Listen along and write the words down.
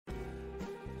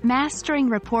Mastering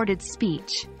reported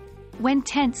speech. When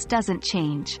tense doesn't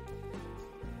change.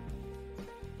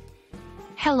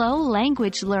 Hello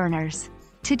language learners.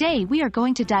 Today we are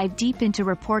going to dive deep into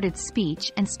reported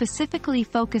speech and specifically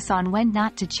focus on when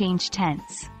not to change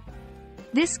tense.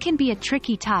 This can be a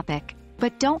tricky topic,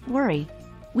 but don't worry.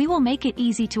 We will make it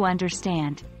easy to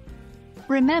understand.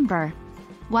 Remember,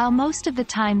 while most of the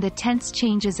time the tense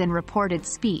changes in reported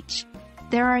speech,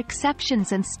 there are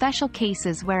exceptions and special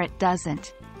cases where it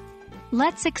doesn't.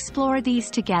 Let's explore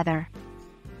these together.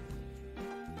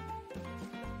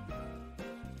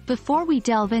 Before we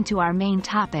delve into our main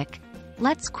topic,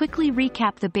 let's quickly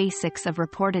recap the basics of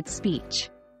reported speech.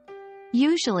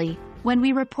 Usually, when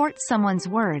we report someone's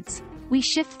words, we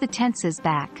shift the tenses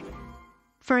back.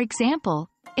 For example,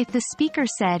 if the speaker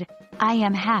said, "I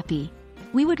am happy,"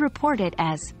 we would report it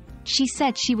as, "She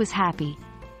said she was happy."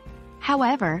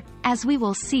 However, as we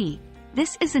will see,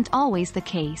 this isn't always the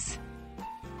case.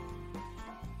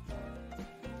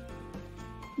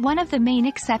 One of the main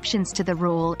exceptions to the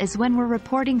rule is when we're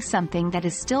reporting something that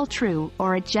is still true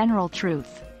or a general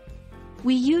truth.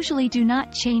 We usually do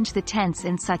not change the tense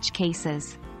in such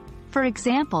cases. For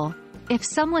example, if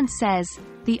someone says,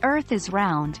 "The earth is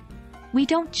round," we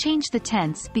don't change the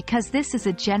tense because this is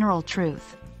a general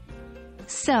truth.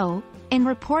 So, in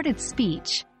reported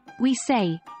speech, we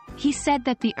say, "He said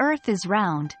that the earth is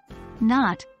round,"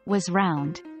 not "was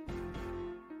round."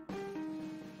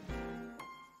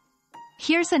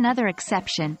 Here's another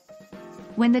exception.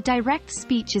 When the direct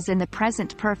speech is in the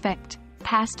present perfect,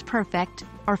 past perfect,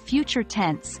 or future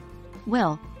tense,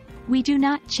 we do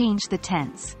not change the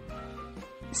tense.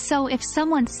 So if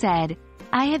someone said,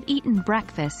 "I have eaten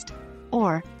breakfast,"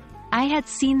 or "I had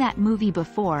seen that movie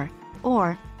before,"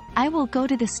 or "I will go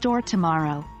to the store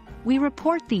tomorrow," we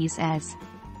report these as,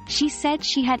 "She said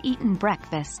she had eaten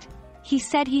breakfast," "He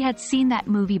said he had seen that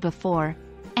movie before,"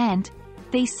 and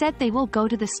 "They said they will go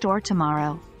to the store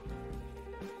tomorrow."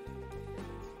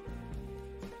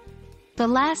 The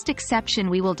last exception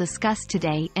we will discuss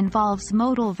today involves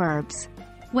modal verbs.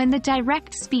 When the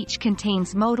direct speech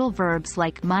contains modal verbs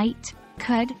like might,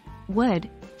 could, would,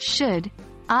 should,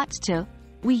 ought to,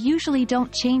 we usually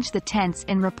don't change the tense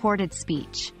in reported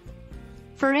speech.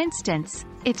 For instance,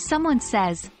 if someone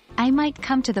says, "I might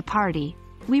come to the party,"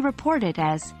 we report it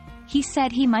as, "He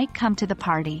said he might come to the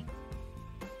party."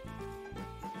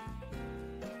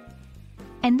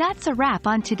 And that's a wrap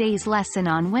on today's lesson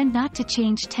on when not to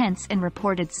change tense in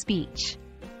reported speech.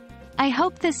 I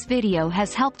hope this video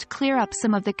has helped clear up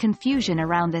some of the confusion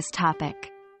around this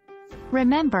topic.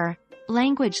 Remember,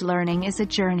 language learning is a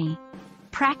journey.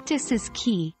 Practice is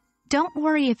key. Don't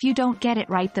worry if you don't get it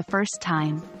right the first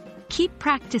time. Keep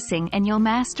practicing and you'll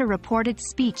master reported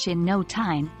speech in no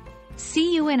time.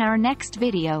 See you in our next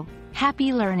video.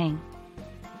 Happy learning!